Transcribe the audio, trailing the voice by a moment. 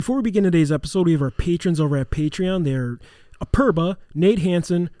Before we begin today's episode, we have our patrons over at Patreon. They're Aperba, Nate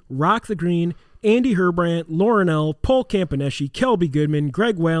Hansen, Rock the Green, Andy Herbrandt, Lauren L., Paul Campaneschi, Kelby Goodman,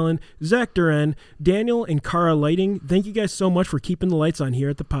 Greg Whalen, Zach Duran, Daniel, and Cara Lighting. Thank you guys so much for keeping the lights on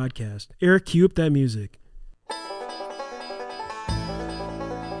here at the podcast. Eric, cue up that music.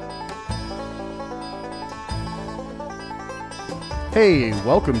 Hey,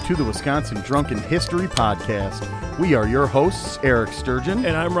 welcome to the Wisconsin Drunken History Podcast. We are your hosts, Eric Sturgeon.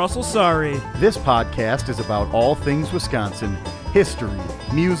 And I'm Russell Sari. This podcast is about all things Wisconsin, history,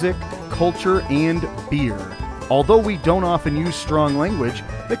 music, culture, and beer. Although we don't often use strong language,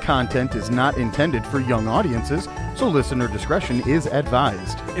 the content is not intended for young audiences, so listener discretion is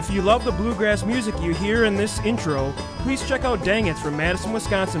advised. If you love the bluegrass music you hear in this intro, please check out Dang It's from Madison,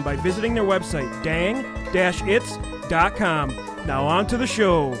 Wisconsin by visiting their website, dang-its.com. Now on to the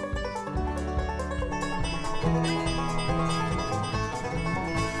show.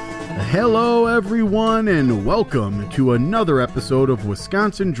 Hello, everyone, and welcome to another episode of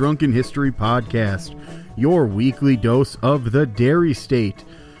Wisconsin Drunken History Podcast, your weekly dose of the Dairy State.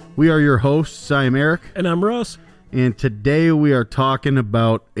 We are your hosts. I am Eric. And I'm Russ. And today we are talking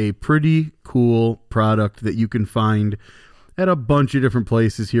about a pretty cool product that you can find at a bunch of different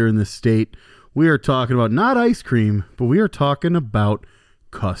places here in the state. We are talking about not ice cream, but we are talking about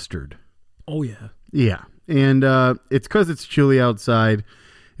custard. Oh, yeah. Yeah. And it's because it's chilly outside.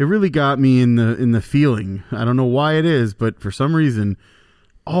 It really got me in the feeling. I don't know why it is, but for some reason,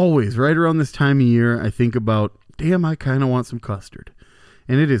 always right around this time of year, I think about, damn, I kind of want some custard.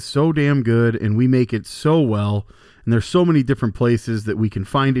 And it is so damn good, and we make it so well. And there's so many different places that we can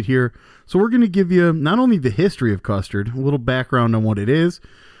find it here. So we're going to give you not only the history of custard, a little background on what it is,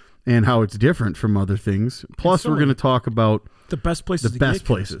 and how it's different from other things. Plus, we're going to talk about the best places.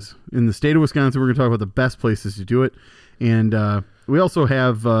 In the state of Wisconsin. We're going to talk about the best places to do it. And we also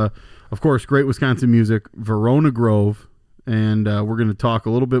have, of course, great Wisconsin music, Verona Grove. And we're going to talk a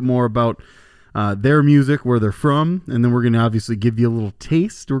little bit more about their music, where they're from. And then we're going to obviously give you a little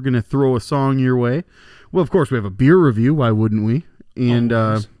taste. We're going to throw a song your way. Well, of course, we have a beer review. Why wouldn't we? And,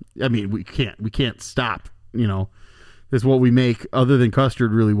 I mean, we can't stop, you know. Is what we make. Other than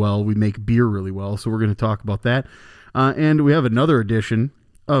custard really well, we make beer really well. So we're going to talk about that. And we have another edition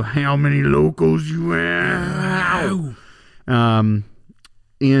of How Many Locals You Have.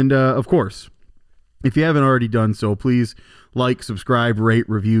 And of course, if you haven't already done so, please like, subscribe, rate,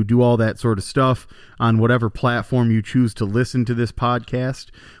 review, do all that sort of stuff on whatever platform you choose to listen to this podcast.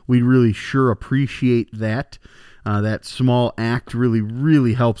 We really sure appreciate that. That small act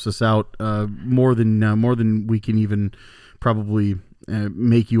really helps us out more than we can even probably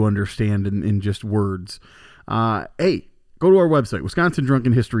make you understand in just words. Hey, go to our website,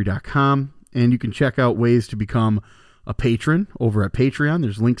 WisconsinDrunkenHistory.com, and you can check out ways to become a patron over at Patreon.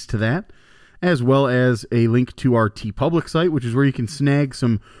 There's links to that, as well as a link to our TeePublic site, which is where you can snag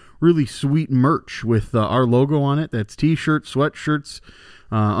some really sweet merch with our logo on it. That's t-shirts, sweatshirts,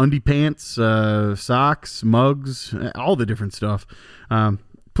 undie pants, socks, mugs, all the different stuff.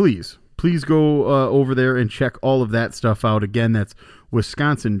 Please go over there and check all of that stuff out. Again, that's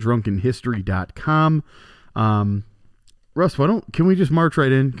WisconsinDrunkenHistory.com. Russ, can we just march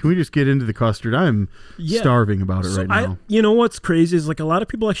right in? Can we just get into the custard? I'm starving about it right now. You know what's crazy is, like, a lot of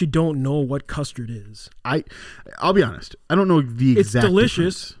people actually don't know what custard is. I'll be honest. I don't know the exact It's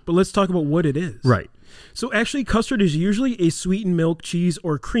delicious, difference. But let's talk about what it is. Right. So actually, custard is usually a sweetened milk, cheese,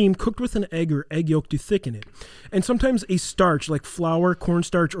 or cream cooked with an egg or egg yolk to thicken it. And sometimes a starch like flour,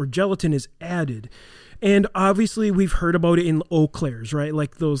 cornstarch, or gelatin is added. And obviously, we've heard about it in eau clairs, right?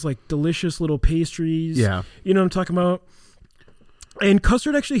 Like those like delicious little pastries. Yeah. You know what I'm talking about? And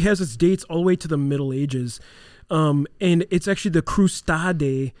custard actually has its dates all the way to the Middle Ages. And it's actually the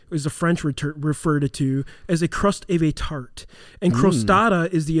crustade, is the French referred to as a crust of a tart. And crostata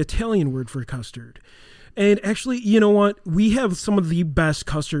is the Italian word for custard. And actually, you know what? We have some of the best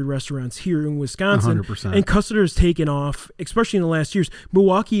custard restaurants here in Wisconsin. 100%. And custard has taken off, especially in the last years.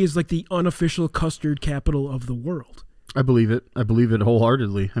 Milwaukee is like the unofficial custard capital of the world. I believe it. I believe it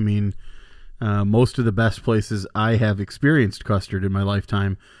wholeheartedly. I mean, most of the best places I have experienced custard in my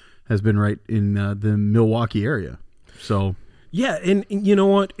lifetime has been right in the Milwaukee area. So yeah, and you know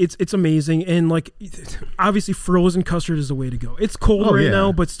what? It's amazing, and like obviously frozen custard is the way to go. It's cold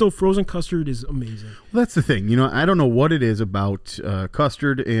now, but still frozen custard is amazing. Well, that's the thing. You know, I don't know what it is about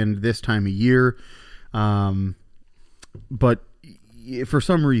custard and this time of year, but for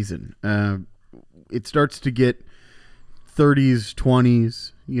some reason, it starts to get 30s,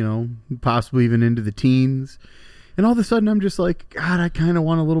 20s, you know, possibly even into the teens. And all of a sudden I'm just like, God, I kind of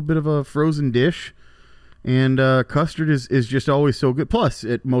want a little bit of a frozen dish. And custard is just always so good. Plus,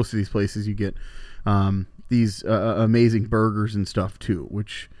 at most of these places, you get these amazing burgers and stuff too,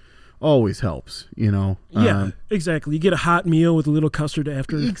 which always helps, you know. Yeah, exactly. You get a hot meal with a little custard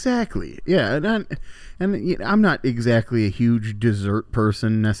after. Exactly. Yeah, and you know, I'm not exactly a huge dessert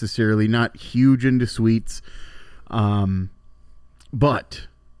person necessarily. Not huge into sweets, but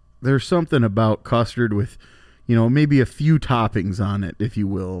there's something about custard with, you know, maybe a few toppings on it, if you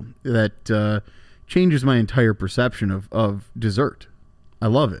will, that changes my entire perception of dessert. I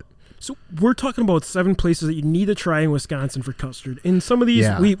love it. So we're talking about 7 places that you need to try in Wisconsin for custard. And some of these,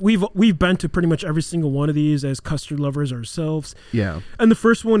 Yeah. we've been to pretty much every single one of these as custard lovers ourselves. Yeah. And the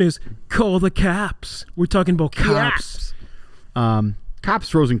first one is Call the Caps. We're talking about Caps. Kopp's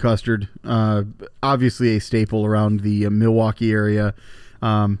frozen custard, obviously a staple around the Milwaukee area.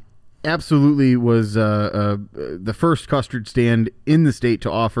 Absolutely was the first custard stand in the state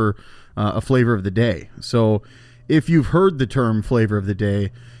to offer a flavor of the day. So if you've heard the term flavor of the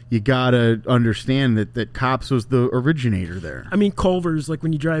day, you gotta understand that Kopp's was the originator there. I mean, Culver's, like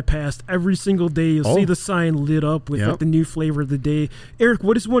when you drive past, every single day you'll see the sign lit up with like the new flavor of the day. Eric,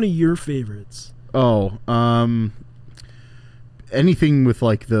 what is one of your favorites? Anything with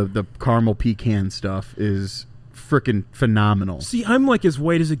like the caramel pecan stuff is freaking phenomenal. See, I'm like as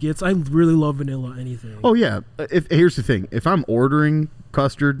white as it gets. I really love vanilla anything. Oh yeah. Here's the thing: if I'm ordering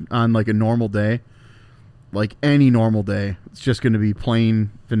custard on like a normal day, like any normal day, it's just going to be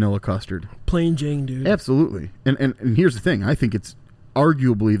plain vanilla custard. Plain Jane, dude. Absolutely. And here's the thing: I think it's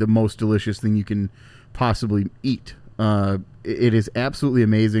arguably the most delicious thing you can possibly eat. It is absolutely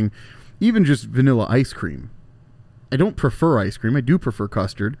amazing. Even just vanilla ice cream. I don't prefer ice cream. I do prefer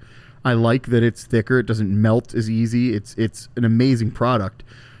custard. I like that it's thicker. It doesn't melt as easy. It's an amazing product.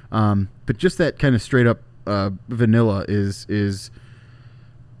 But just that kind of straight up vanilla is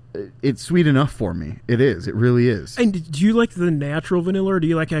it's sweet enough for me. It is. It really is. And do you like the natural vanilla, or do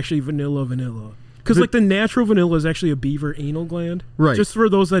you like actually vanilla? Because like the natural vanilla is actually a beaver anal gland. Right. Just for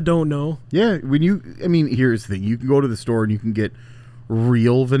those that don't know. Yeah. Here's the thing. You can go to the store and you can get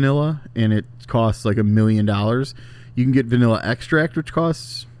real vanilla, and it costs like $1 million. You can get vanilla extract, which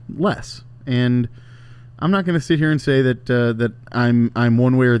costs less. And I'm not going to sit here and say that I'm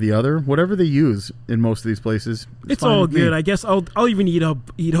one way or the other. Whatever they use in most of these places, it's all good. I guess I'll even eat out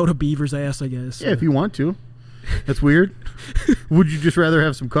a beaver's ass, I guess. Yeah, if you want to. That's weird. Would you just rather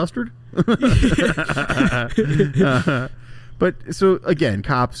have some custard? But so again,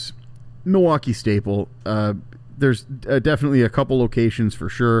 Kopp's, Milwaukee staple. There's definitely a couple locations for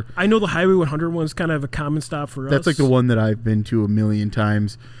sure. I know the Highway 100 one's kind of a common stop for us. That's like the one that I've been to 1,000,000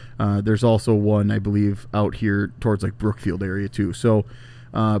 times. There's also one, I believe, out here towards like Brookfield area too. So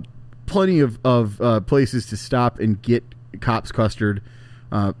plenty of places to stop and get Kopp's custard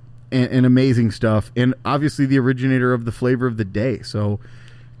and amazing stuff. And obviously the originator of the flavor of the day. So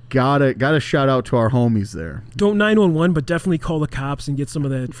gotta shout out to our homies there. Don't 911, but definitely call the cops and get some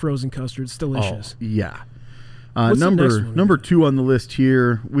of that frozen custard. It's delicious. Oh, yeah. Number 2 on the list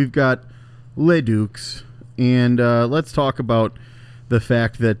here, we've got Le Ducs. And let's talk about the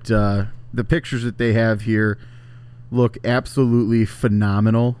fact that the pictures that they have here look absolutely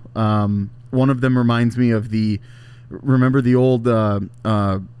phenomenal. One of them reminds me of remember the old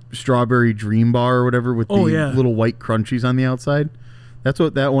strawberry dream bar or whatever with the little white crunchies on the outside? That's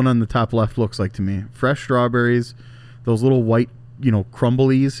what that one on the top left looks like to me. Fresh strawberries, those little white,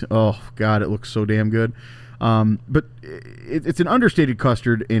 crumblies. Oh, God, it looks so damn good. But it's an understated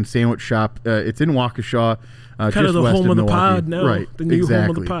custard and sandwich shop. It's in Waukesha, kind just of the west home of the Milwaukee. pod now. Right, the new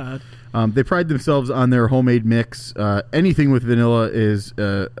exactly. home of the pod. They pride themselves on their homemade mix. Anything with vanilla is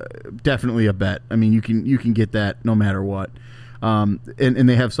definitely a bet. I mean, you can get that no matter what. And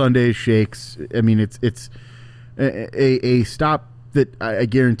they have sundaes, shakes. I mean, it's a stop that I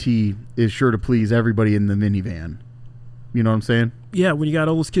guarantee is sure to please everybody in the minivan. You know what I'm saying? Yeah, when you got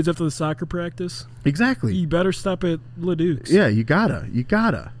all those kids after the soccer practice. Exactly. You better stop at Le Ducs. Yeah, you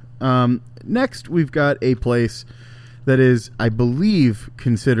gotta. Next, we've got a place that is, I believe,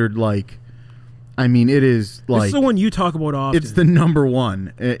 considered like, it is like... It's the one you talk about often. It's the number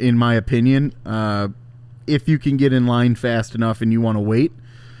one, in my opinion. If you can get in line fast enough and you want to wait,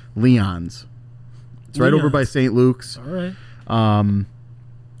 Leon's. It's right over by St. Luke's. All right.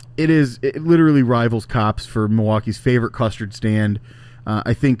 It literally rivals Kopp's for Milwaukee's favorite custard stand.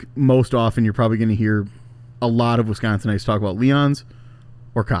 I think most often you're probably going to hear a lot of Wisconsinites talk about Leon's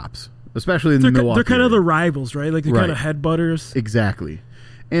or Kopp's, especially in the Milwaukee They're kind area. of the rivals, right? Like they're kind of headbutters. Exactly.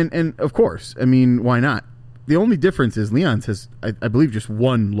 And of course, why not? The only difference is Leon's has, I believe, just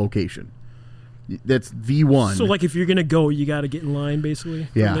one location. That's the one. So, like, if you're gonna go, you got to get in line, basically.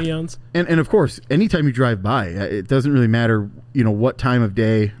 Yeah. For Leon's. And of course, anytime you drive by, it doesn't really matter, what time of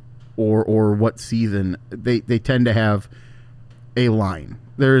day or what season. They tend to have a line.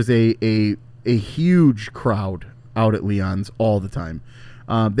 There is a huge crowd out at Leon's all the time.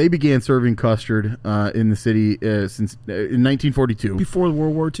 They began serving custard in the city since in 1942. Before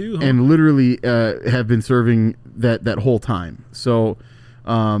World War II, huh? And literally have been serving that whole time. So,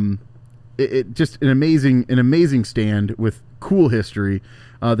 it just an amazing stand with cool history.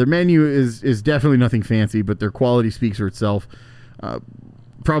 Their menu is definitely nothing fancy, but their quality speaks for itself.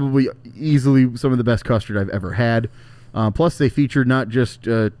 Probably easily some of the best custard I've ever had. Plus, they feature not just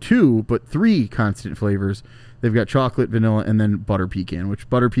 2 but 3 constant flavors. They've got chocolate, vanilla, and then butter pecan, which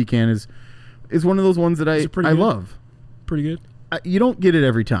butter pecan is one of those ones that I love. Pretty good. You don't get it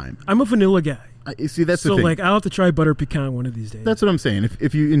every time. I'm a vanilla guy. See, that's the thing. So, like, I'll have to try butter pecan one of these days. That's what I'm saying.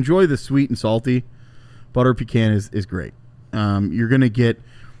 If you enjoy the sweet and salty, butter pecan is great. You're going to get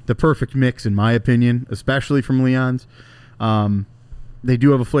the perfect mix, in my opinion, especially from Leon's. They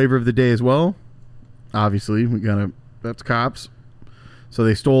do have a flavor of the day as well. Obviously, that's Kopp's. So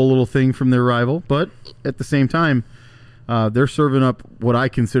they stole a little thing from their rival, but at the same time, they're serving up what I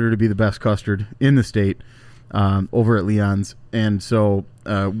consider to be the best custard in the state over at Leon's. And so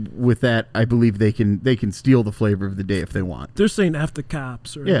with that, I believe they can steal the flavor of the day if they want. They're saying F the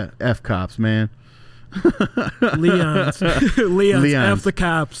Kopp's. Right? Yeah, F Kopp's, man. Leon's F the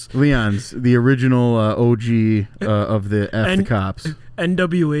Kopp's. Leon's, the original OG of the F the Kopp's.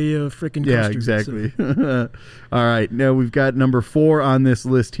 NWA freaking custard. Yeah, exactly. So. All right, now we've got number 4 on this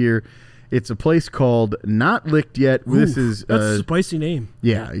list here. It's a place called Not Licked Yet. Ooh, this is that's a spicy name.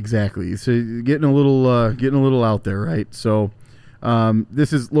 Yeah, exactly. So getting a little out there, right? So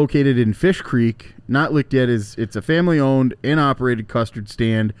this is located in Fish Creek. Not Licked Yet it's a family-owned and operated custard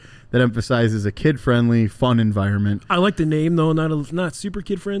stand that emphasizes a kid-friendly, fun environment. I like the name though, not super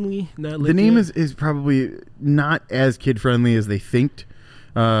kid-friendly. Not Licked The name Yet. is probably not as kid-friendly as they think.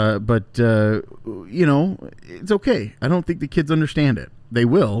 But it's okay. I don't think the kids understand it. They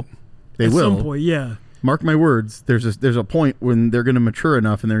will. At some point, yeah. Mark my words. There's a point when they're going to mature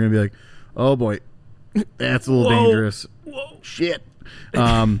enough, and they're going to be like, "Oh boy, that's a little dangerous." Whoa. Shit.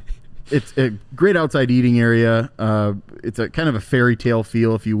 It's a great outside eating area. It's a kind of a fairy tale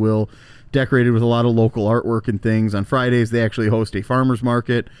feel, if you will, decorated with a lot of local artwork and things. On Fridays, they actually host a farmer's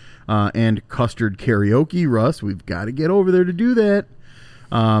market and custard karaoke. Russ, we've got to get over there to do that.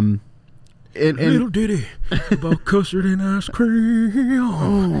 And little ditty about custard and ice cream.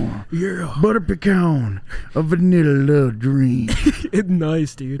 Oh, yeah. Butter pecan, a vanilla love dream. It's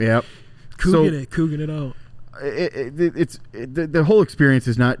nice, dude. Yep. Cooking it out. The whole experience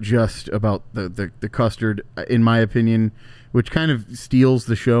is not just about the custard, in my opinion, which kind of steals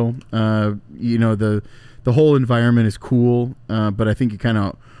the show. The whole environment is cool, but I think it kind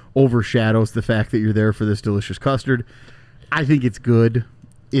of overshadows the fact that you're there for this delicious custard. I think it's good.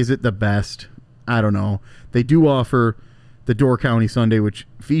 Is it the best? I don't know. They do offer the Door County Sundae, which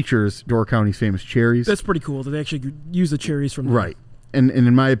features Door County's famous cherries. That's pretty cool that they actually use the cherries from right. And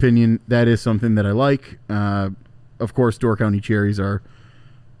in my opinion, that is something that I like. Of course, Door County cherries are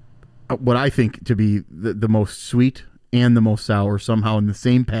what I think to be the most sweet and the most sour, somehow in the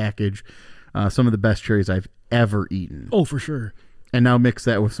same package. Some of the best cherries I've ever eaten. Oh, for sure. And now mix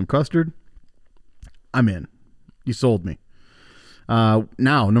that with some custard. I'm in. You sold me.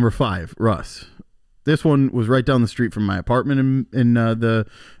 Now, number 5, Russ. This one was right down the street from my apartment in the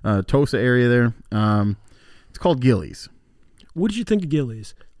Tosa area there. It's called Gillies. What did you think of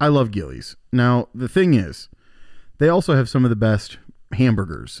Gillies? I love Gillies. Now, the thing is, they also have some of the best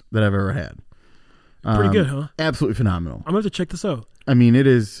hamburgers that I've ever had. Pretty good, huh? Absolutely phenomenal. I'm going to have to check this out. I mean,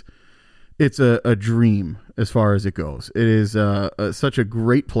 it's a dream as far as it goes. It is such a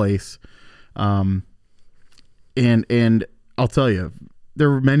great place. And I'll tell you, there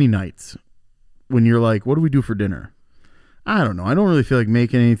were many nights when you're like, what do we do for dinner? I don't know. I don't really feel like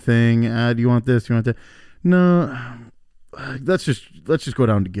making anything. Do you want this? Do you want that? No. Let's just go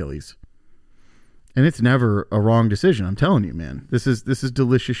down to Gillies. And it's never a wrong decision. I'm telling you, man. This is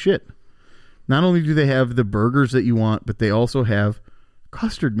delicious shit. Not only do they have the burgers that you want, but they also have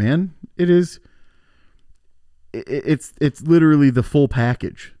custard, man. It's literally the full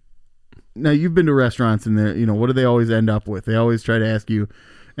package. Now, you've been to restaurants and what do they always end up with? They always try to ask you,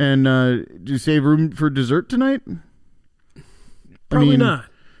 and do you save room for dessert tonight? Probably not.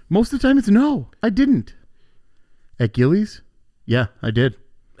 Most of the time it's no, I didn't. At Gillies? Yeah, I did.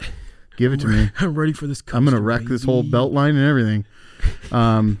 Give it to me. I'm ready for this custard. I'm going to wreck this whole belt line and everything.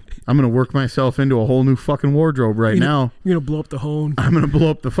 I'm going to work myself into a whole new fucking wardrobe now. You're going to blow up the hone. I'm going to blow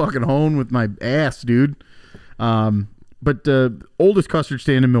up the fucking hone with my ass, dude. But oldest custard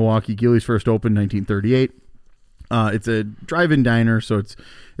stand in Milwaukee, Gilley's first opened 1938. It's a drive-in diner, so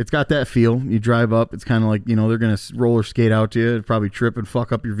it's got that feel. You drive up, it's kind of like, they're going to roller skate out to you, probably trip and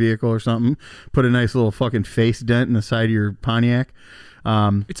fuck up your vehicle or something. Put a nice little fucking face dent in the side of your Pontiac.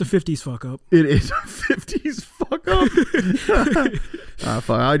 It's a 50s fuck up. It is a 50s fuck up.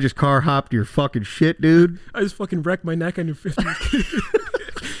 I just car hopped your fucking shit, dude. I just fucking wrecked my neck on your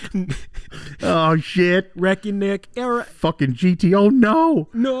 50s. Oh, shit. Wreck your neck. Fucking GTO, no.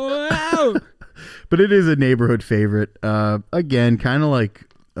 No. But it is a neighborhood favorite. Again, kind of like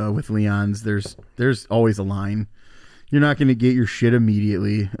with Leon's, there's always a line. You're not going to get your shit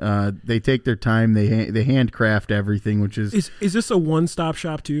immediately. They take their time. They handcraft everything, which is this a one-stop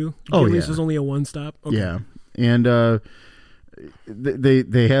shop too? Oh, Gilley's yeah. is only a one-stop. Okay. Yeah, and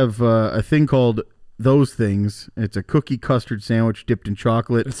they have a thing called Those Things. It's a cookie custard sandwich dipped in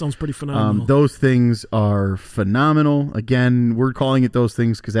chocolate. It sounds pretty phenomenal. Those Things are phenomenal. Again, we're calling it Those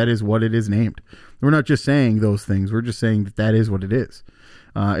Things because that is what it is named. We're not just saying those things. We're just saying that is what it is.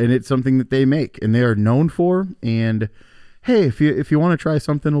 And it's something that they make and they are known for. And hey, if you want to try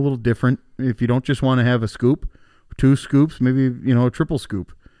something a little different, if you don't just want to have a scoop, 2 scoops, maybe, a triple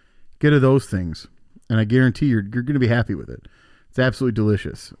scoop, get of Those Things. And I guarantee you're going to be happy with it. It's absolutely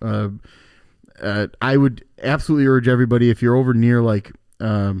delicious. I would absolutely urge everybody, if you're over near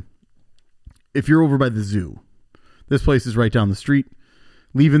if you're over by the zoo, this place is right down the street.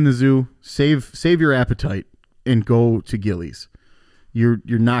 Leaving the zoo, save your appetite and go to Gilley's. You're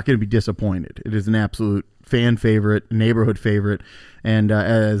not going to be disappointed. It is an absolute fan favorite, neighborhood favorite, and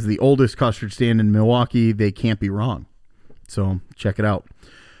as the oldest custard stand in Milwaukee, they can't be wrong. So check it out.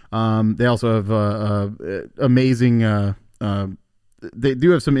 They also have amazing. They do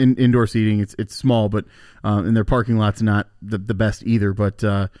have some indoor seating. It's small, but and their parking lot's not the best either. But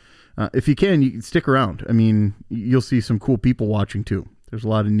if you can stick around. I mean, you'll see some cool people watching too. There's a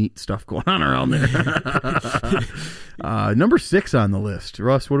lot of neat stuff going on around there. Number 6 on the list.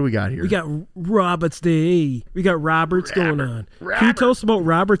 Russ, what do we got here? We got Roberts Day. We got Roberts going on. Can you tell us about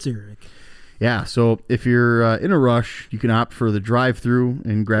Roberts, Eric? Yeah, so if you're in a rush, you can opt for the drive-through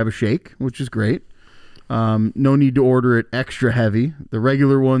and grab a shake, which is great. No need to order it extra heavy. The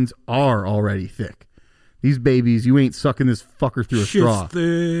regular ones are already thick. These babies, you ain't sucking this fucker through a straw.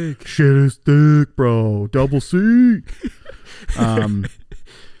 Thick. Shit is thick, bro. Double C.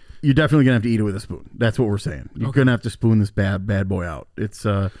 You're definitely gonna have to eat it with a spoon. That's what we're saying. You're gonna have to spoon this bad boy out. It's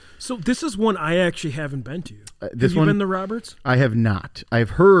so this is one I actually haven't been to. This have you been to Roberts? I have not.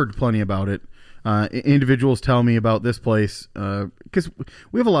 I've heard plenty about it. Individuals tell me about this place because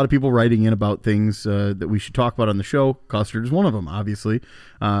we have a lot of people writing in about things that we should talk about on the show. Custard is one of them, obviously,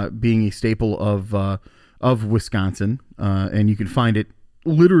 being a staple of Wisconsin, and you can find it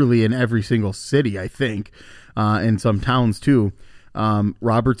literally in every single city, I think, and some towns too.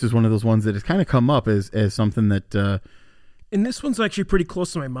 Roberts is one of those ones that has kind of come up as something that. And this one's actually pretty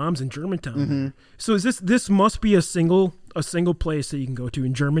close to my mom's in Germantown. Mm-hmm. So this must be a single place that you can go to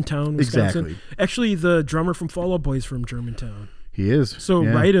in Germantown, Wisconsin. Exactly. Actually, the drummer from Fall Out Boy's from Germantown. He is. So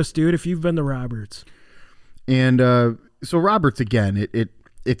write us, dude, if you've been to Roberts. And so Roberts, again,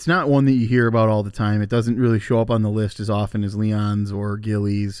 it's not one that you hear about all the time. It doesn't really show up on the list as often as Leon's or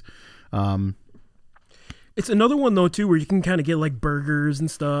Gilley's. It's another one, though, too, where you can kind of get, like, burgers and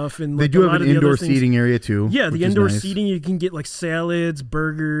stuff. And they do have an indoor seating area, too. Yeah, the indoor seating, you can get, like, salads,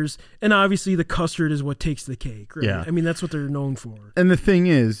 burgers, and obviously the custard is what takes the cake, right? Yeah. I mean, that's what they're known for. And the thing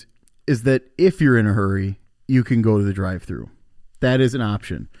is that if you're in a hurry, you can go to the drive-thru. That is an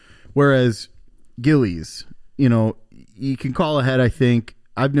option. Whereas Gilley's, you can call ahead, I think.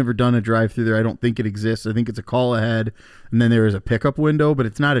 I've never done a drive-thru there. I don't think it exists. I think it's a call ahead, and then there is a pickup window, but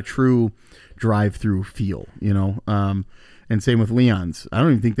it's not a true drive-through feel, and same with Leon's. I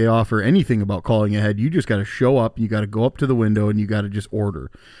don't even think they offer anything about calling ahead. You just got to show up, you got to go up to the window, and you got to just order.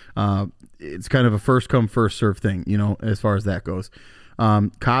 It's kind of a first come first serve thing, as far as that goes.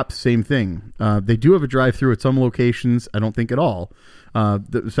 Cops, same thing. They do have a drive-through at some locations. I don't think at all,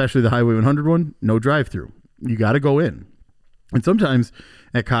 especially the Highway 100 one. No drive-through. You got to go in, and sometimes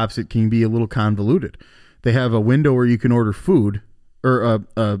at Cops it can be a little convoluted. They have a window where you can order food, or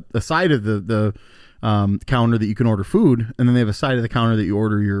a side of the counter that you can order food, and then they have a side of the counter that you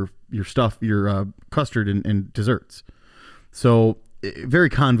order your stuff, your custard and desserts. So very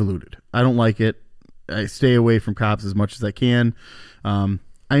convoluted. I don't like it. I stay away from Cops as much as I can. I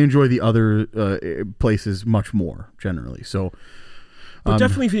enjoy the other places much more generally. So But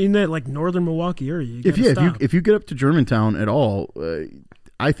definitely in that like northern Milwaukee area. If you get up to Germantown at all,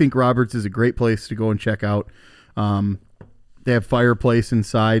 I think Roberts is a great place to go and check out. They have fireplace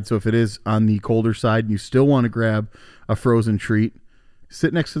inside, so if it is on the colder side and you still want to grab a frozen treat,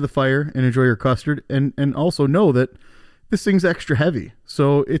 sit next to the fire and enjoy your custard, and also know that this thing's extra heavy,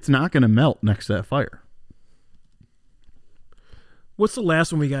 so it's not going to melt next to that fire. What's the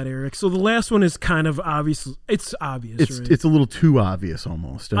last one we got, Eric? So the last one is kind of obvious. It's obvious, right? It's a little too obvious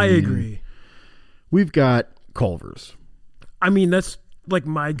almost. I agree. We've got Culver's. I mean, that's like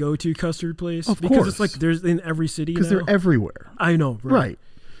my go-to custard place. Of because course. It's like there's in every city because they're everywhere. I know, right?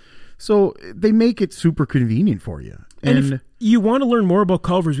 So they make it super convenient for you. And if you want to learn more about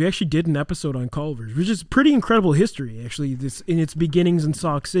Culver's, we actually did an episode on Culver's, which is pretty incredible history, actually, this in its beginnings in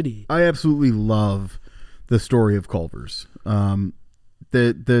Sauk City. I absolutely love the story of Culver's.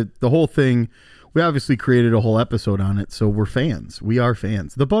 The whole thing, we obviously created a whole episode on it, so we're fans. We are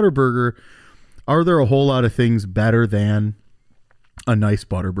fans. The Butterburger, are there a whole lot of things better than a nice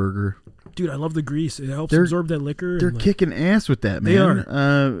Butterburger? Dude, I love the grease. It helps absorb that liquor. They're kicking ass with that, man. They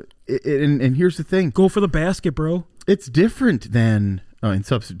are. And here's the thing. Go for the basket, bro. It's different than in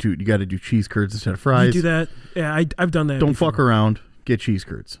substitute. You got to do cheese curds instead of fries. You do that. Yeah, I've done that. Don't before. fuck around. Get cheese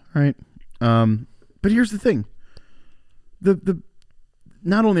curds. All right. But here's the thing. The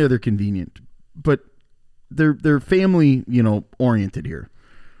not only are they convenient, but they're family, oriented here.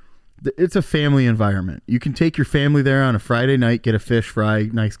 It's a family environment. You can take your family there on a Friday night, get a fish fry,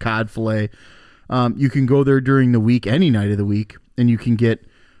 nice cod fillet. You can go there during the week, any night of the week, and you can get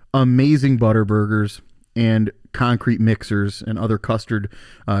amazing Butterburgers and concrete mixers and other custard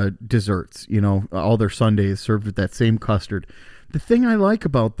desserts. All their sundaes served with that same custard. The thing I like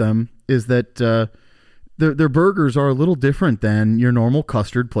about them is that their burgers are a little different than your normal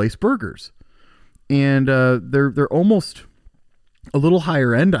custard place burgers, and they're almost a little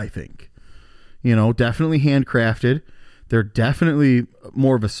higher end, I think. Definitely handcrafted. They're definitely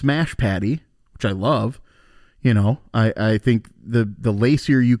more of a smash patty, which I love. I think the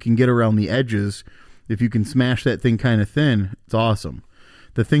lacier you can get around the edges, if you can smash that thing kind of thin, it's awesome.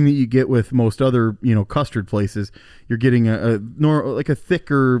 The thing that you get with most other, custard places, you're getting a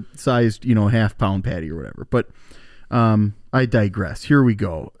thicker sized, half-pound patty or whatever. But I digress. Here we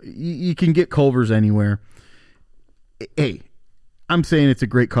go. You can get Culver's anywhere. Hey, I'm saying it's a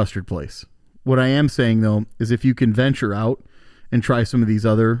great custard place. What I am saying, though, is if you can venture out and try some of these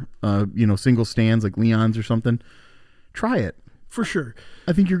other, single stands like Leon's or something, try it. For sure.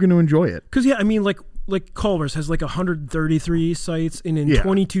 I think you're going to enjoy it. Because, like Culver's has like 133 sites in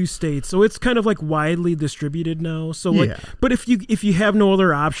 22 states. So it's kind of like widely distributed now. So but if you have no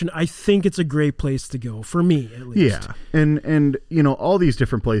other option, I think it's a great place to go, for me at least. Yeah. And all these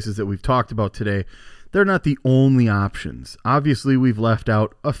different places that we've talked about today, they're not the only options. Obviously, we've left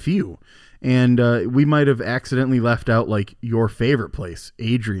out a few. And we might have accidentally left out like your favorite place,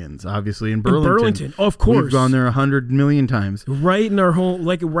 Adrian's, obviously in Burlington. In Burlington, of course. We've gone there 100 million times. Right in our home,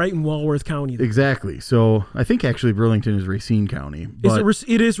 like right in Walworth County. There. Exactly. So I think actually Burlington is Racine County. But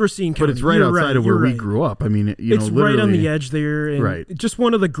it is Racine County. But it's right outside of where we grew up. I mean, it's right on the edge there. And right. Just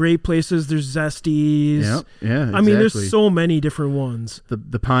one of the great places. There's Zesties. Yeah, exactly. I mean, there's so many different ones.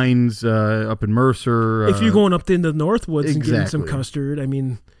 The Pines up in Mercer. If you're going up into the Northwoods and getting some custard, I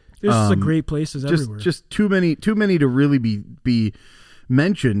mean... There's just great places everywhere. Just too many to really be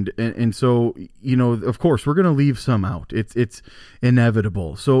mentioned, and so of course we're going to leave some out. It's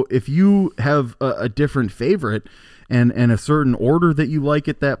inevitable. So if you have a different favorite and a certain order that you like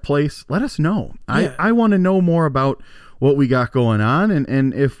at that place, let us know. Yeah. I want to know more about what we got going on,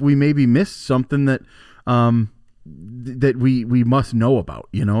 and if we maybe missed something that that we must know about,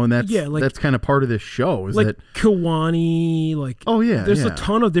 and that's kind of part of this show is like that Kiwani, there's a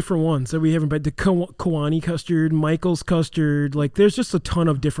ton of different ones that we haven't been. The Kiwani custard, Michael's custard, there's just a ton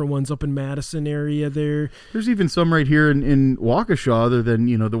of different ones up in Madison area there. There's even some right here in Waukesha other than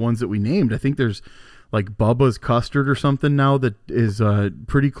the ones that we named. I think there's like Bubba's custard or something now that is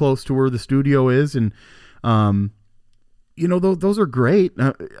pretty close to where the studio is, and those are great.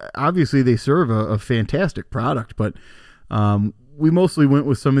 Obviously, they serve a fantastic product, but we mostly went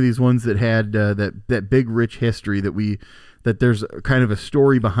with some of these ones that had that big, rich history that there's kind of a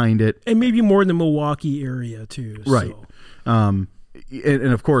story behind it, and maybe more in the Milwaukee area too. Right. So.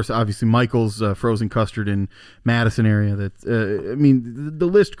 And of course, obviously, Michael's frozen custard in Madison area. The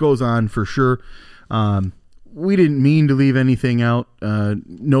list goes on for sure. We didn't mean to leave anything out.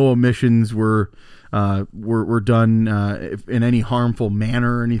 No omissions were done in any harmful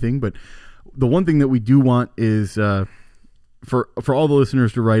manner or anything. But the one thing that we do want is for all the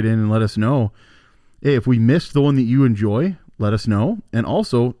listeners to write in and let us know, hey, if we missed the one that you enjoy, let us know. And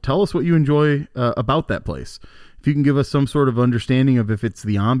also tell us what you enjoy about that place. If you can give us some sort of understanding of if it's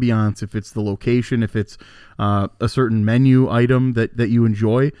the ambiance, if it's the location, if it's a certain menu item that you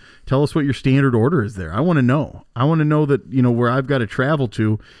enjoy, tell us what your standard order is there. I want to know. I want to know that, where I've got to travel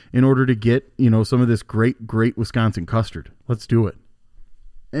to in order to get, some of this great Wisconsin custard. Let's do it.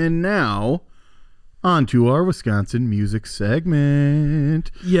 And now, on to our Wisconsin music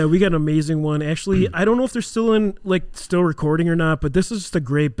segment. Yeah, we got an amazing one. Actually, I don't know if they're still recording or not, but this is just a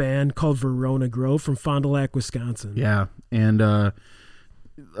great band called Verona Grove from Fond du Lac, Wisconsin. Yeah, and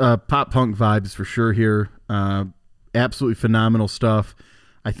pop punk vibes for sure here. Absolutely phenomenal stuff.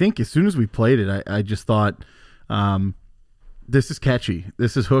 I think as soon as we played it, I just thought, this is catchy.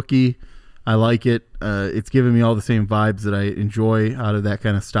 This is hooky. I like it. It's giving me all the same vibes that I enjoy out of that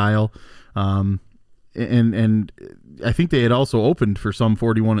kind of style. And I think they had also opened for Sum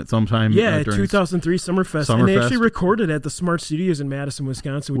 41 at some time. Yeah, 2003 Summerfest. And they actually recorded at the Smart Studios in Madison,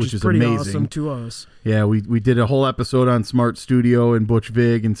 Wisconsin, which is pretty amazing. Awesome to us. Yeah, we did a whole episode on Smart Studio and Butch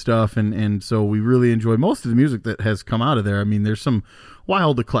Vig and stuff, and so we really enjoy most of the music that has come out of there. I mean, there's some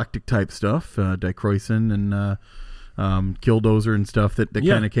wild eclectic type stuff, Die Kreuzen and Killdozer and stuff that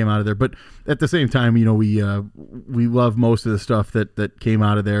kind of came out of there. But at the same time, we love most of the stuff that came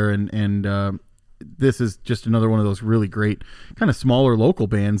out of there, and this is just another one of those really great kind of smaller local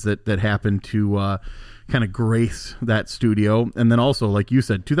bands that happened to kind of grace that studio. And then also, like you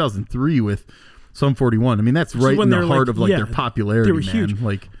said, 2003 with Sum 41. I mean, that's right in the heart of their popularity, they were huge.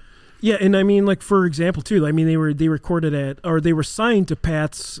 Yeah, and I mean, for example, too, I mean, they recorded they were signed to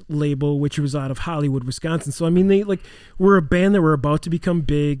Pat's label, which was out of Hollywood, Wisconsin. So, I mean, they were a band that were about to become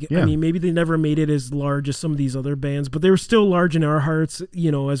big. Yeah. I mean, maybe they never made it as large as some of these other bands, but they were still large in our hearts, as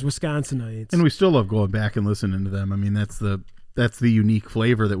Wisconsinites. And we still love going back and listening to them. I mean, that's the unique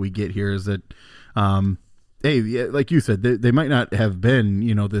flavor that we get here is that, hey, like you said, they might not have been,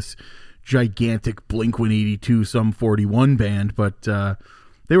 this gigantic Blink-182 Sum 41 band, but,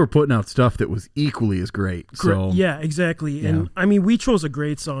 they were putting out stuff that was equally as great. So yeah, exactly. Yeah. And I mean, we chose a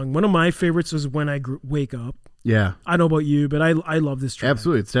great song. One of my favorites was When I Wake Up. Yeah. I don't know about you, but I love this track.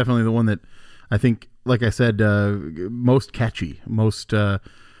 Absolutely. It's definitely the one that I think, like I said, most catchy, most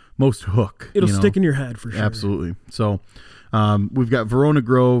hook. It'll stick in your head for sure. Absolutely. So we've got Verona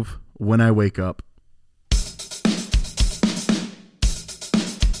Grove, When I Wake Up.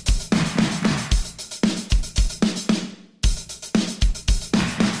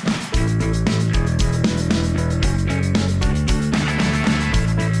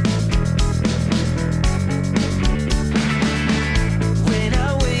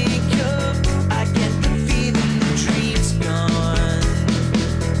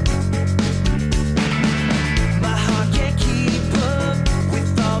 My heart can't keep up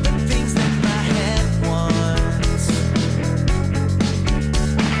with all the things that my head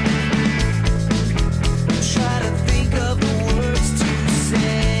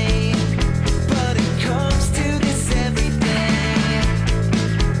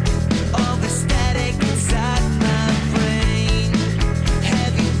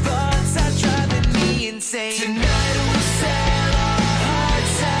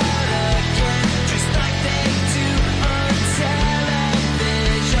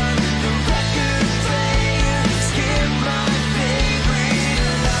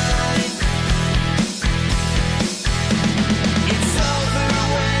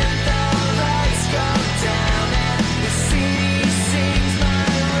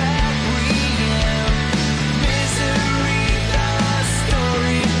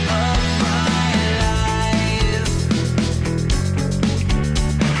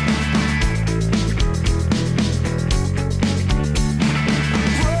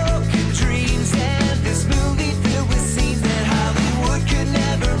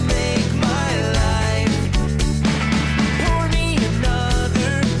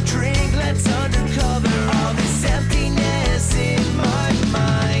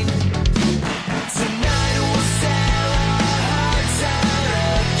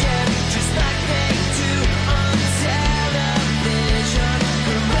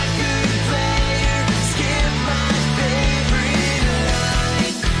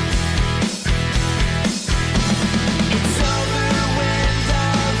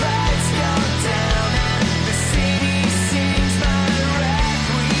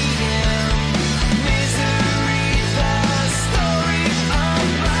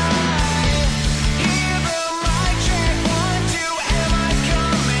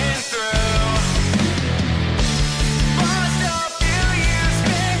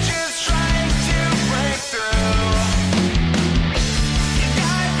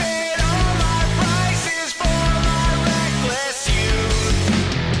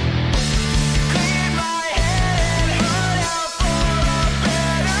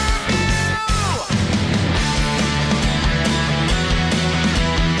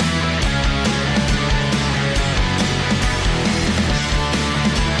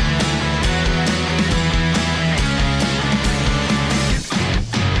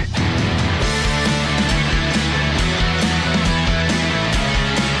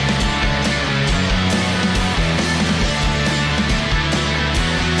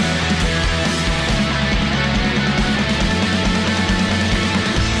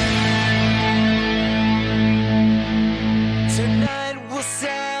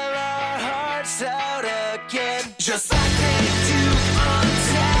Just like they do on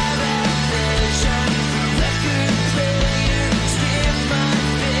television, record player, skip my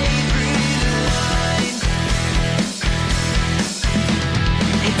favorite line.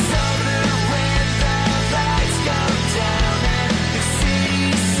 It's over when the lights go down and the city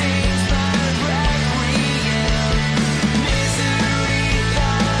sings my requiem. Misery, the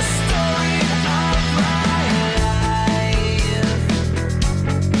story of my life.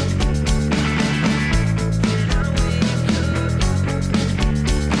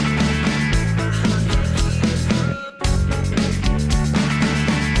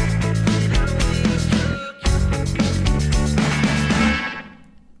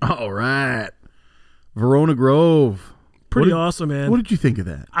 All right. Verona Grove. Pretty What did- awesome, man. What did you think of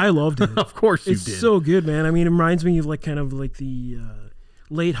that? I loved it. Of course you It's did. so good, man. I mean, it reminds me of like kind of like the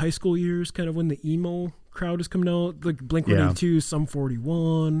late high school years, kind of when the emo crowd is coming out, like Blink-182, Sum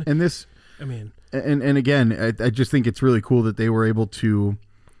 41. And this, I mean, and again, I just think it's really cool that they were able to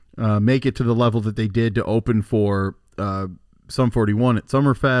make it to the level that they did to open for Sum 41 at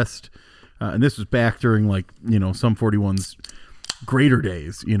Summerfest. And this was back during like, Sum 41's greater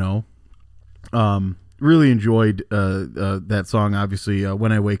days, Really enjoyed that song, obviously.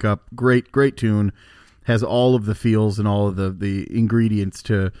 When I Wake Up, great tune. Has all of the feels and all of the ingredients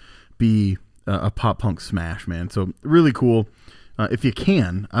to be a pop punk smash, man. So really cool. If you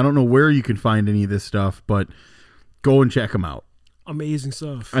can, I don't know where you can find any of this stuff, but go and check them out. amazing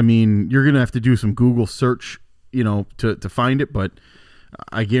stuff. I mean, you're going to have to do some Google search, to find it, but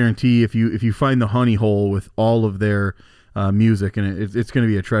I guarantee if you find the honey hole with all of their music, and it's going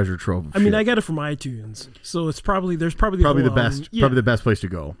to be a treasure trove of I mean, shit. I got it from iTunes, so it's probably the probably whole the album. best Yeah. probably the best place to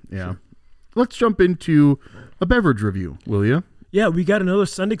go. Yeah. Let's jump into a beverage review, will you? Yeah, we got another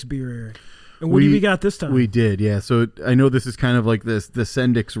Sendix beer, Eric. And what do we got this time? We did, yeah. So I know this is kind of like the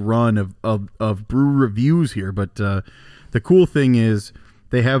Sendix run of brew reviews here, but the cool thing is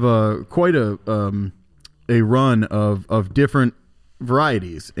they have quite a run of different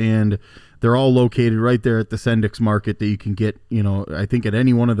varieties, and they're all located right there at the Sendix market that you can get, I think at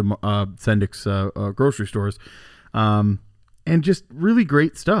any one of the Sendix grocery stores. And just really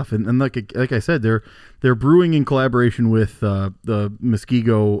great stuff. And like I said, they're brewing in collaboration with the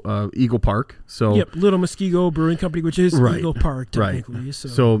Muskego Eagle Park. So Yep, Little Muskego Brewing Company, which is Right, Eagle Park technically. right. So.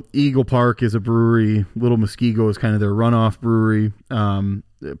 So Eagle Park is a brewery. Little Muskego is kind of their runoff brewery.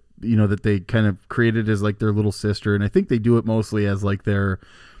 That they kind of created as like their little sister, and I think they do it mostly as like their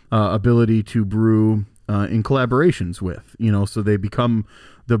ability to brew in collaborations with. So they become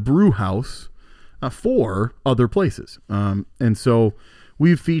the brew house for other places. And so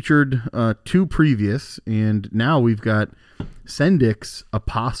we've featured two previous, and now we've got Sendix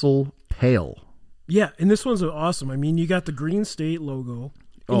Apostle Pale. Yeah, and this one's awesome. I mean, you got the Green State logo.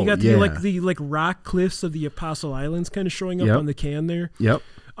 And you Oh, got yeah. the rock cliffs of the Apostle Islands kind of showing up Yep. on the can there. Yep.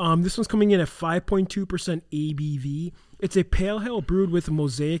 This one's coming in at 5.2% ABV. It's a pale ale brewed with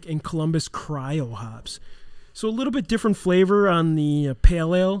Mosaic and Columbus cryo hops. So a little bit different flavor on the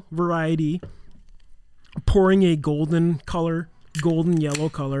pale ale variety. Pouring a golden yellow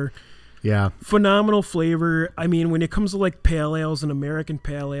color. Yeah. Phenomenal flavor. I mean, when it comes to like pale ales and American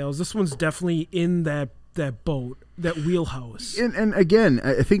pale ales, this one's definitely in that boat, that wheelhouse. And again,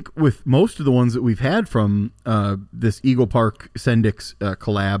 I think with most of the ones that we've had from this Eagle Park Sendix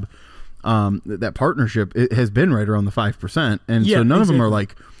collab, that partnership, it has been right around the 5%. And Yeah, so none of them are exactly.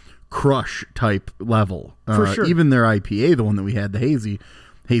 like crush type level. For sure. Even their IPA, the one that we had, the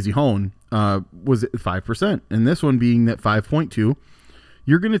Hazy Hone, was at 5%. And this one being that 5.2.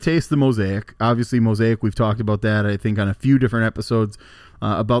 You're going to taste the Mosaic. Obviously, Mosaic, we've talked about that, I think, on a few different episodes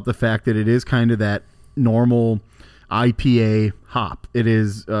about the fact that it is kind of that normal IPA hop. It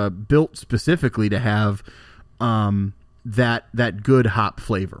is built specifically to have that good hop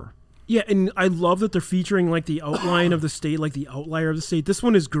flavor. Yeah, and I love that they're featuring like the outline of the state, like the outlier of the state. This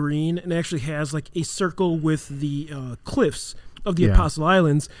one is green and actually has like a circle with the cliffs of the Yeah. Apostle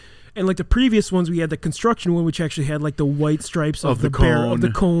Islands. And like the previous ones, we had the construction one, which actually had like the white stripes of, Of the of the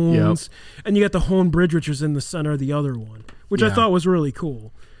cone. cones. And you got the Hone Bridge, which is in the center of the other one, which I Yeah. thought was really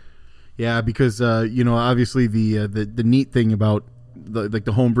cool. Yeah, because obviously the neat thing about the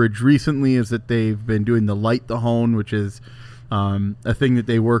Homebridge recently is that they've been doing the Light the Hone, which is a thing that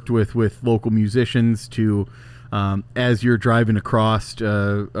they worked with local musicians to, as you're driving across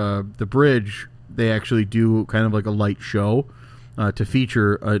the bridge, they actually do kind of like a light show to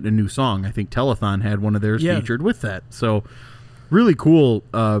feature a new song. I think Telethon had one of theirs featured with that. So really cool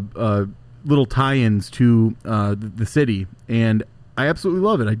little tie-ins to the city, and I absolutely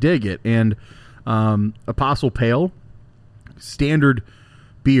love it. I dig it. And Apostle Pale, standard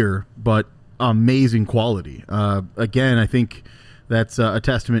beer, but amazing quality. Again, I think that's a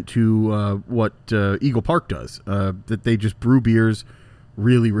testament to what Eagle Park does, that they just brew beers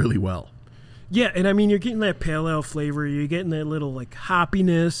really, really well. Yeah, and I mean, you're getting that pale ale flavor. You're getting that little, like,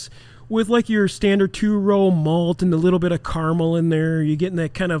 hoppiness with, like, your standard 2-row malt and a little bit of caramel in there. You're getting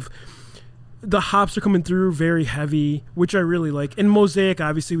that kind of... The hops are coming through very heavy, which I really like. And Mosaic,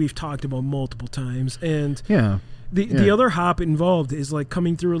 obviously, we've talked about multiple times. And the other hop involved is, like,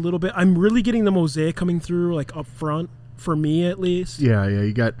 coming through a little bit. I'm really getting the Mosaic coming through, like, up front, for me at least. Yeah.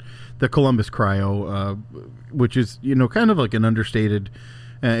 You got the Columbus Cryo, which is, kind of like an understated...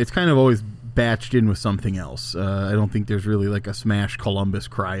 it's kind of always batched in with something else. I don't think there's really, like, a smash Columbus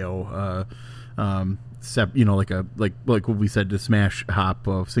Cryo... like what we said, the smash hop,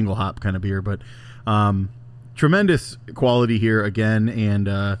 single hop kind of beer, but tremendous quality here again, and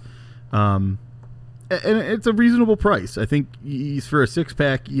it's a reasonable price. I think for a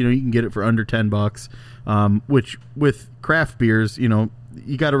 6-pack, you can get it for under $10, which with craft beers, you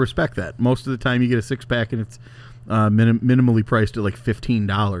got to respect that. Most of the time, you get a 6-pack and it's minimally priced at like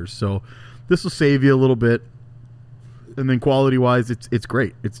 $15. So this will save you a little bit. And then quality-wise, it's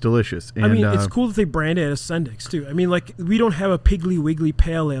great. It's delicious. And, I mean, it's cool that they brand it as Sendix, too. I mean, like, we don't have a Piggly Wiggly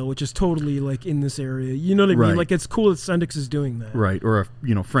Pale Ale, which is totally, like, in this area. You know what I mean? Right. Like, it's cool that Sendix is doing that. Right. Or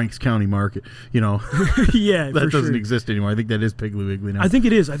Frank's County Market, Yeah, that for doesn't sure. exist anymore. I think that is Piggly Wiggly now. I think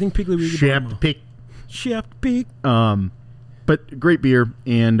it is. I think Piggly Wiggly Shaft Pig. Shaft Pig. But great beer.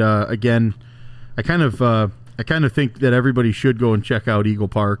 And, again, I kind of think that everybody should go and check out Eagle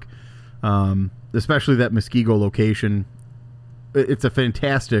Park. Especially that Muskego location. It's a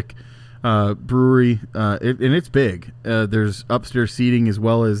fantastic brewery, and it's big. There's upstairs seating as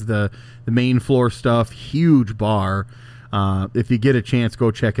well as the main floor stuff. Huge bar. If you get a chance,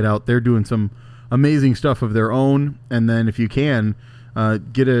 go check it out. They're doing some amazing stuff of their own. And then if you can,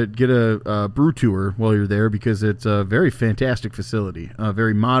 get a brew tour while you're there, because it's a very fantastic facility,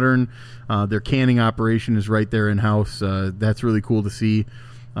 very modern. Their canning operation is right there in house. That's really cool to see.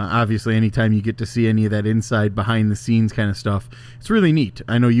 Obviously, anytime you get to see any of that inside, behind-the-scenes kind of stuff, it's really neat.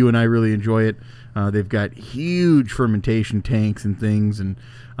 I know you and I really enjoy it. They've got huge fermentation tanks and things, and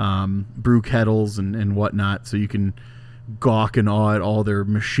brew kettles and whatnot, so you can gawk and awe at all their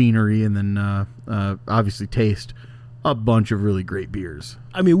machinery, and then obviously taste a bunch of really great beers.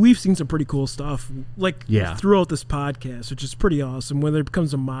 I mean, we've seen some pretty cool stuff, like, Yeah. throughout this podcast, which is pretty awesome, whether it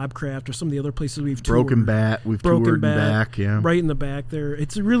comes to Mobcraft or some of the other places we've toured. Broken Bat, we've toured and back, yeah. Right in the back there.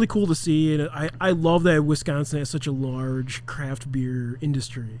 It's really cool to see, and I love that Wisconsin has such a large craft beer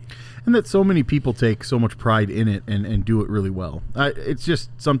industry. And that so many people take so much pride in it and do it really well. It's just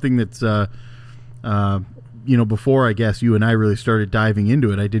something that's, before, I guess, you and I really started diving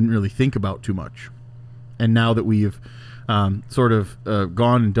into it, I didn't really think about too much. And now that we've sort of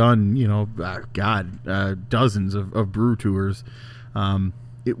gone and done, dozens of brew tours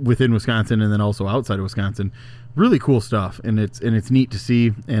within Wisconsin and then also outside of Wisconsin, really cool stuff. And it's neat to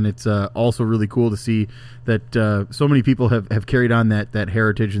see, and it's also really cool to see that so many people have carried on that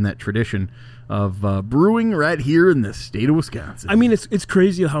heritage and that tradition of brewing right here in the state of Wisconsin. I mean, it's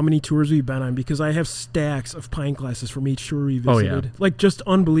crazy how many tours we've been on, because I have stacks of pint glasses from each tour we visited. Oh, yeah. Like, just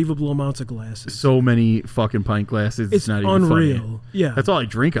unbelievable amounts of glasses. So many fucking pint glasses. It's not even unreal. funny. Yeah. That's all I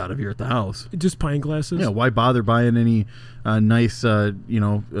drink out of here at the house. Just pint glasses. Yeah, why bother buying any nice,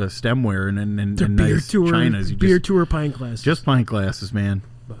 stemware and They're beer nice tour, chinas? beer tour pint glasses. Just pint glasses, man.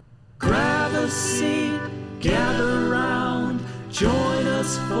 Grab a seat, gather round, join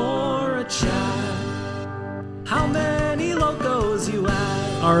us for a chat. How many locos you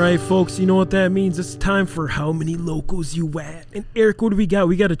at? All right, folks, you know what that means. It's time for How Many Locos You At? And Eric, what do we got?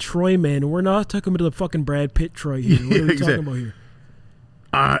 We got a Troy man, and we're not talking about the fucking Brad Pitt Troy here. What are we talking about here?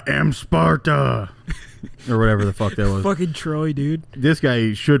 I am Sparta. Or whatever the fuck that was. Fucking Troy, dude. This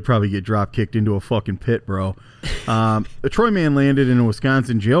guy should probably get drop kicked into a fucking pit, bro. A Troy man landed in a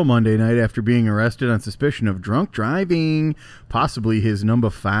Wisconsin jail Monday night after being arrested on suspicion of drunk driving, possibly his number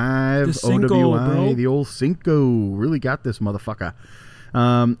 5 The Cinco, OWI, bro. the old Cinco. Really got this motherfucker.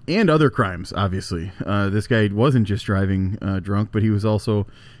 And other crimes, obviously. This guy wasn't just driving drunk, but he was also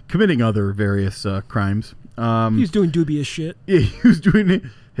committing other various crimes. He's doing dubious shit. Yeah, he was doing it.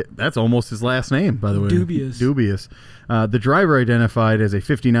 That's almost his last name, by the way. Dubious. Dubious. The driver, identified as a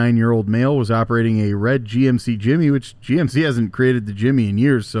 59-year-old male, was operating a red GMC Jimmy, which GMC hasn't created the Jimmy in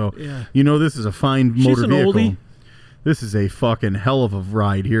years, so Yeah. this is a fine She's motor an vehicle. oldie. This is a fucking hell of a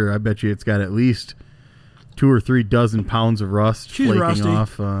ride here. I bet you it's got at least 2 or 3 dozen pounds of rust She's flaking rusty.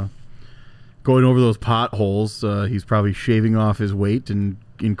 off. Going over those potholes, he's probably shaving off his weight and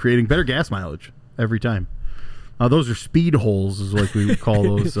creating better gas mileage every time. Those are speed holes, is like we would call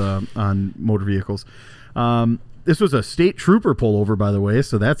those on motor vehicles. This was a state trooper pullover, by the way,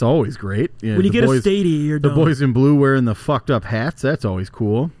 so that's always great. Yeah, when you get a statey, you're the done. boys in blue wearing the fucked up hats. That's always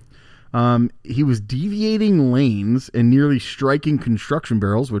cool. He was deviating lanes and nearly striking construction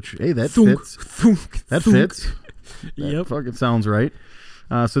barrels, which, hey, that Thunk, fits. thunk, That thunk. fits. That Yep. fucking sounds right.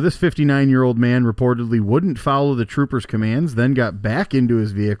 So this 59-year-old man reportedly wouldn't follow the trooper's commands, then got back into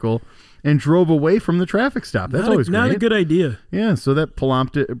his vehicle and drove away from the traffic stop. That's always not great. a good idea. Yeah, so that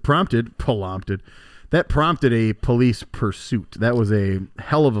prompted a police pursuit. That was a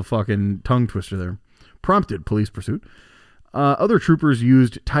hell of a fucking tongue twister there. Prompted police pursuit. Other troopers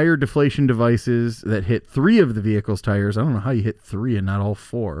used tire deflation devices that hit 3 of the vehicle's tires. I don't know how you hit 3 and not all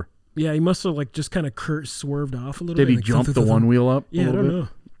 4. Yeah, he must have like just kind of swerved off a little Did bit. he like, jump the one wheel up? Yeah, I don't know.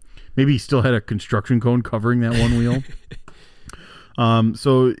 Maybe he still had a construction cone covering that one wheel.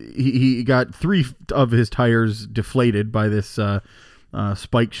 So he got 3 of his tires deflated by this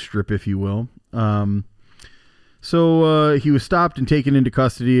spike strip, if you will. So he was stopped and taken into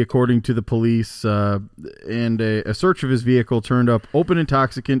custody, according to the police, and a search of his vehicle turned up open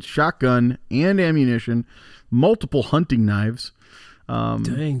intoxicants, shotgun, and ammunition, multiple hunting knives.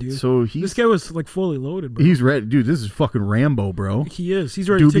 Dang, dude. So this guy was like fully loaded, bro. he's ready. Dude, this is fucking Rambo, bro. He is. He's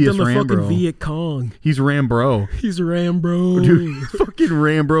ready to take Dubious down the Rambo. fucking Viet Cong. He's Rambro. He's a Rambo. Dude, he's fucking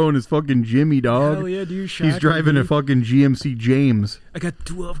Rambro and his fucking Jimmy, dog. Hell yeah, dude. He's Shotgun, driving a dude. fucking GMC James. I got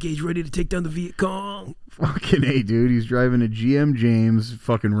 12 gauge ready to take down the Viet Cong. Fucking A, dude. He's driving a GM James.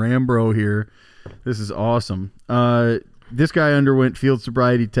 Fucking Rambro here. This is awesome. This guy underwent field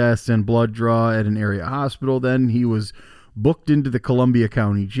sobriety tests and blood draw at an area hospital. Then he was booked into the Columbia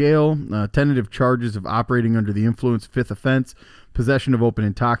County Jail. Tentative charges of operating under the influence, 5th offense, possession of open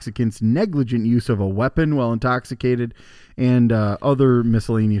intoxicants, negligent use of a weapon while intoxicated, and other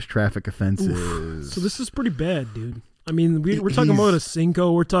miscellaneous traffic offenses. So this is pretty bad, dude. I mean, we're talking about a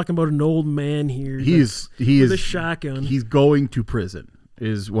Cinco. We're talking about an old man here. He with is a shotgun. He's going to prison,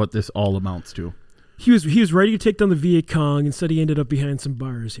 is what this all amounts to. He was ready to take down the Viet Cong. Instead, he ended up behind some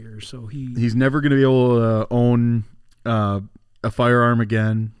bars here. So he's never going to be able to own a firearm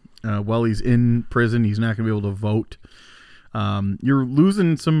again. While he's in prison, he's not going to be able to vote. You're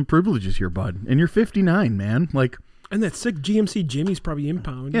losing some privileges here, bud. And you're 59, man. Like, and that sick GMC Jimmy's probably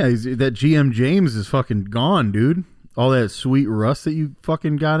impounded. yeah, that GM James is fucking gone, dude. All that sweet rust that you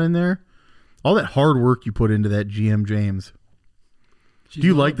fucking got in there. All that hard work you put into that GM James. Do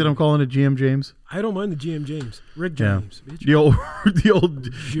you like that I'm calling it GM James? I don't mind the GM James. Rick James. Bitch. The old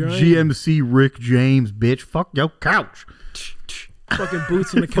GMC Rick James, bitch. Fuck your couch. Fucking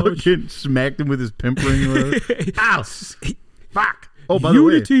boots on the couch. Fucking smacked him with his pimp ring. Ow. Fuck. Oh, by the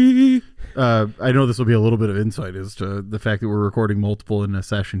way, Unity. I know this will be a little bit of insight as to the fact that we're recording multiple in a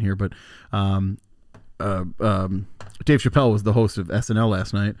session here, but Dave Chappelle was the host of SNL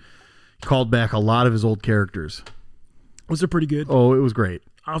last night. Called back a lot of his old characters. Was it pretty good? Oh, it was great.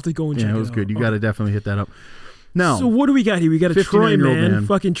 I'll have to go and check it out. Yeah, it was good. You got to definitely hit that up. Now, so what do we got here? We got a Troy 59-year-old man.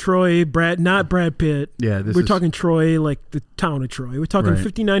 Fucking Troy. Not Brad Pitt. Yeah, we're talking Troy, like the town of Troy. We're talking Right.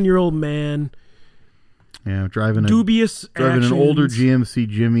 59-year-old man. Yeah, driving dubious an older GMC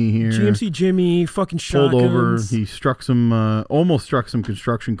Jimmy here. GMC Jimmy, fucking shotguns. Pulled over. He struck some, almost struck some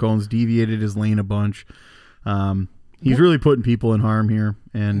construction cones, deviated his lane a bunch. He's really putting people in harm here,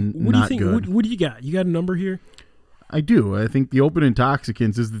 and what not do you think? good. What do you got? You got a number here? I do. I think the open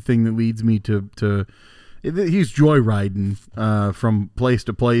intoxicants is the thing that leads me to he's joyriding from place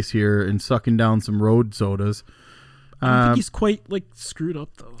to place here and sucking down some road sodas. I don't think he's quite like screwed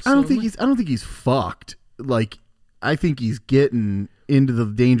up though. I don't think he's fucked. Like, I think he's getting into the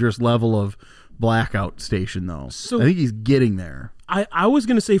dangerous level of blackout station though. So I think he's getting there. I was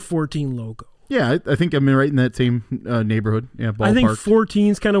gonna say 14 logo. Yeah, I think I'm right in that same neighborhood. Yeah, ballpark. I think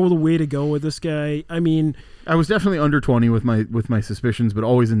 14's kind of the way to go with this guy. I mean, I was definitely under 20 with my suspicions, but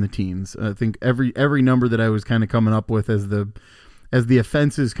always in the teens. I think every number that I was kind of coming up with as the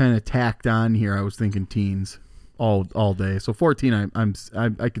offenses kind of tacked on here, I was thinking teens all day. So 14,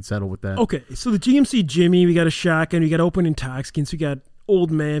 I could settle with that. Okay, so the GMC Jimmy, we got a shotgun, we got open intoxicants, we got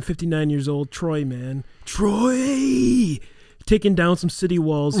old man, 59 years old, Troy man, taking down some city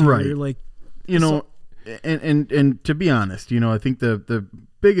walls here, right? Like, you know, and to be honest, you know, I think the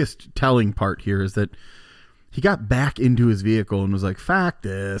biggest telling part here is that he got back into his vehicle and was like, "Fuck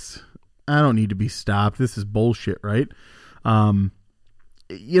this! I don't need to be stopped. This is bullshit." Right?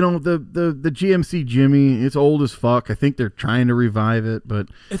 You know, the GMC Jimmy, it's old as fuck. I think they're trying to revive it, but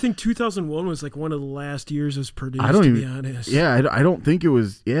I think 2001 was like one of the last years it was produced. I don't to even, be honest. Yeah, I don't think it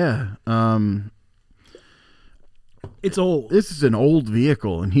was. Yeah. It's old. This is an old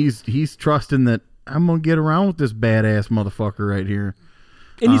vehicle, and he's trusting that I'm going to get around with this badass motherfucker right here.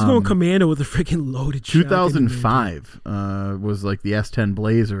 And he's going commando with a freaking loaded shotgun. 2005 was like the S10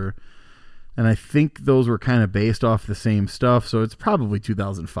 Blazer. And I think those were kind of based off the same stuff. So it's probably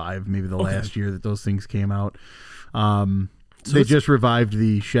 2005, maybe the last year that those things came out. They just revived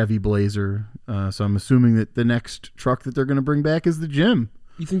the Chevy Blazer. So I'm assuming that the next truck that they're going to bring back is the Jim.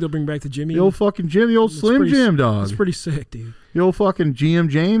 You think they'll bring back the Jimmy? The old fucking Jim, the old Slim Jim, dog. That's pretty sick, dude. The old fucking GM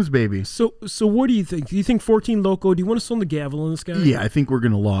James, baby. So what do you think? Do you think 14 Loco, do you want to sound the gavel on this guy? Yeah, I think we're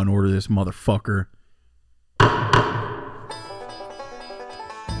going to Law and Order this motherfucker.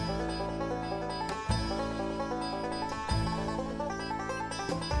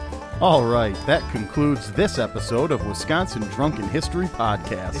 All right, that concludes this episode of Wisconsin Drunken History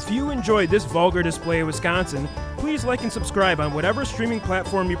Podcast. If you enjoyed this vulgar display of Wisconsin, please like and subscribe on whatever streaming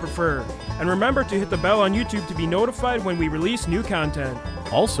platform you prefer. And remember to hit the bell on YouTube to be notified when we release new content.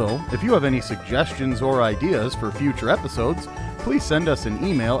 Also, if you have any suggestions or ideas for future episodes, please send us an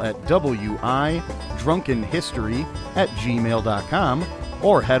email at widrunkenhistory@gmail.com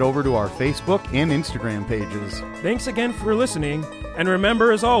or head over to our Facebook and Instagram pages. Thanks again for listening, and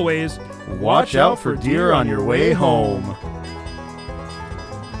remember, as always, Watch out for deer on your way home.